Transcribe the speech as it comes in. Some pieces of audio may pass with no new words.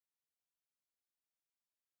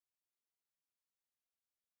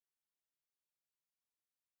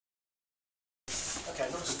Okay,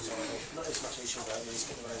 not as much as you should, but he's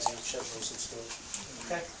getting those in, show them some skill.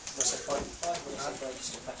 Okay, we'll say fight, we'll say break,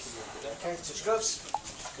 step back in your okay, touch gloves,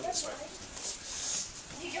 good this way.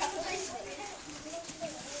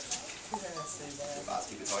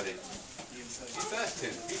 Keep it tidy. You first,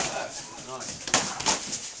 Tim. You first. Nice.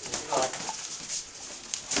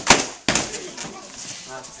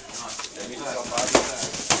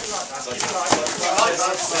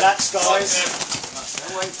 Relax, guys.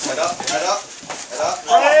 Head up, head up, head up.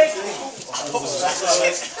 Break!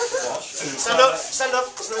 Stand up, stand up.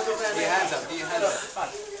 It's no good down Get your hands up, get your hands up.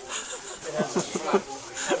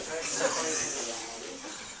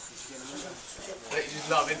 You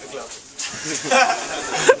love interclub.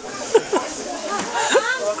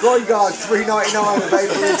 Groin guard, $3.99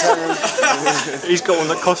 available in town. He's got one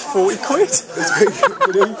that costs 40 quid.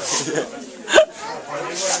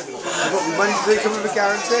 What, the money do come with a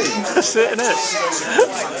guarantee? That's it, isn't it?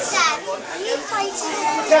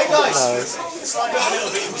 Okay, guys. Slide up a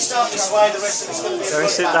little bit. We start this way, the rest of it's going to be. Go and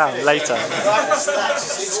sit down later.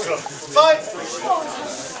 Fight!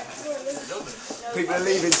 People are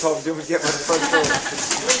leaving, Tom. Do we get by the front door?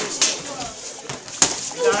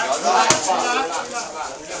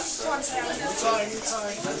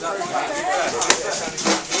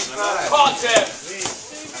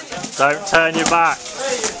 Don't turn your back.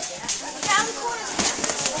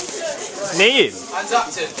 Knee him. Hands up,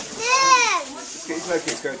 Tim. Let's get his low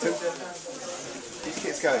kicks going, Tim. Get his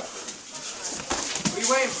kicks going. What are you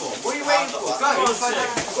waiting for? What are you waiting for?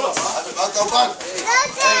 Go. I'll go back.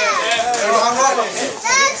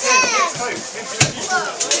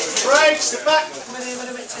 Break, step back.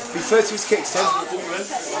 Be first to his kicks, Tim.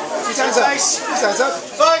 His hands up. His hands up.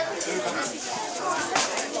 Fight!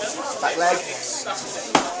 Back leg.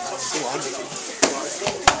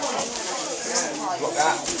 Block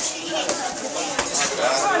that.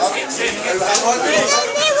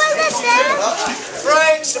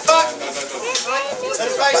 Break, step back. Set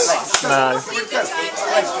it face. No.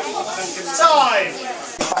 Time.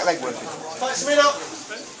 Back leg working. Fight some up.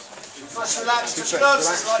 Nice, relax, touch gloves.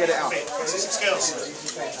 Relax, get it out. See some skills.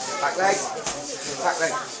 Back leg. Back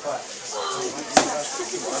leg.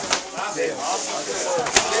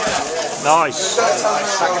 Nice.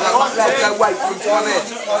 Back leg, go wait from time in.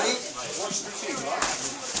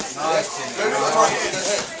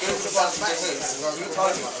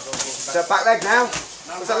 So back leg now.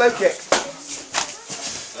 What's that low kick?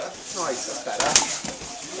 Nice, that's better.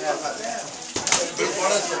 Nice.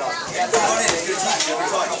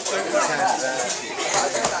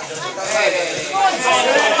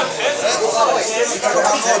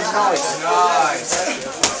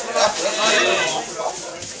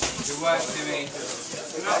 Good work, Timmy. Is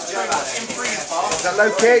that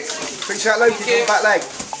low kick? Finish that low kick on the back leg.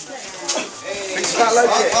 Finish that low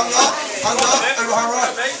kick. Overhand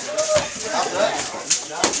right.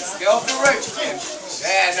 Get off the rope, Tim.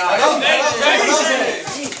 Yeah, nice.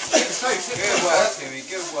 Good work, Timmy.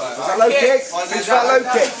 Good work. Is that low kick? Finish that low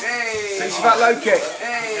kick. Finish that low kick.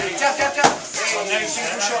 Jump, jump, jump.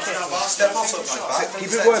 Step off.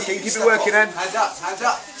 Keep it working, keep it working then. Hands up, hands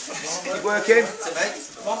up. Keep working.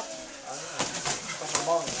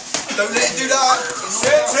 Don't let it do that.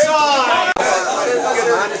 Time. Good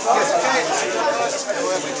man.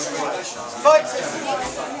 Fight.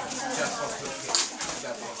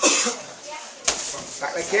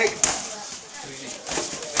 Back leg kick.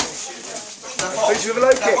 Finish with a low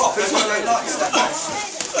kick. Finish with a low kick.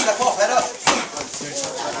 Step off, head up.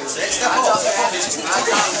 Step off.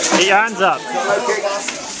 Keep your hands up. Low kick.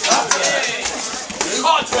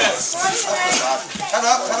 Head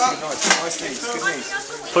up, head up. Nice knees, good knees.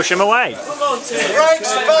 Push him away. Break,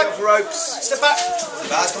 step back. Ropes. Step back.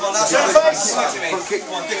 Guys, come on now. Step face. Front kick.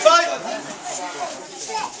 Fight.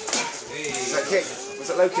 Is that kick? Was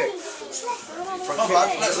that low kick? Front kick.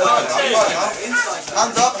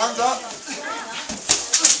 Hands up, hands up.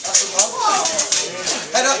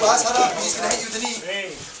 Head up, lads, head up. He's going to hit you with the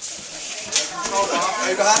knee.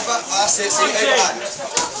 Overhand back. That's it, see, overhand.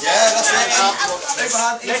 Yeah, that's it.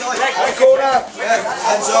 Overhand, inside. Corner. Yeah,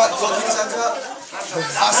 hands up. Come on, keep his hands up.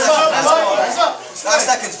 Last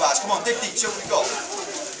seconds, Baz. Come on, dig deep. Show what we've got.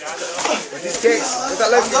 With his kicks. With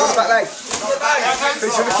that low kick on the back leg.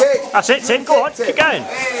 Finish with a kick. That's it, Tim. Go on. Keep going.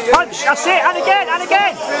 Punch. That's it. And again. And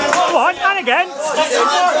again. Go on. And again.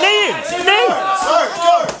 Knee him. Knee.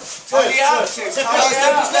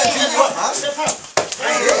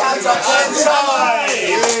 Time.